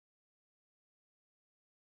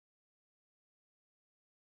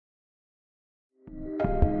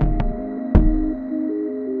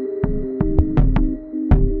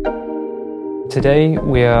Today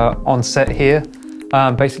we are on set here,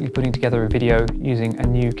 basically putting together a video using a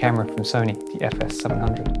new camera from Sony, the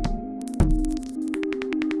FS700.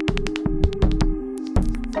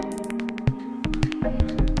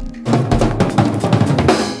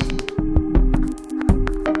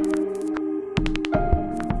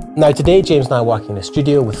 Now today James and I are working in a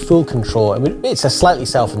studio with full control. I mean, it's a slightly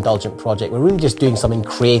self-indulgent project. We're really just doing something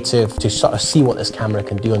creative to sort of see what this camera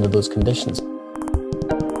can do under those conditions.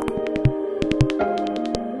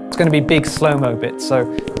 It's going to be big slow-mo bits, so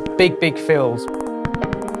big fills.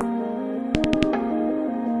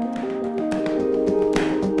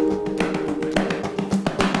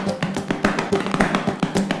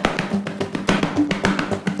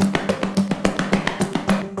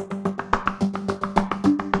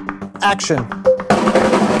 Action.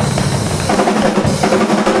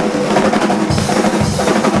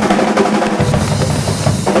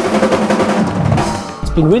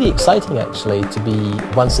 It's been really exciting actually to be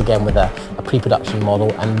once again with a pre-production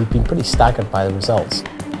model, and we've been pretty staggered by the results.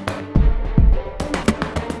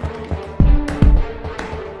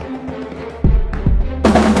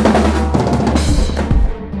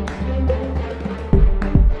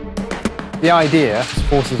 The idea is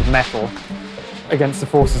forces of metal against the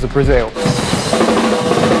forces of Brazil.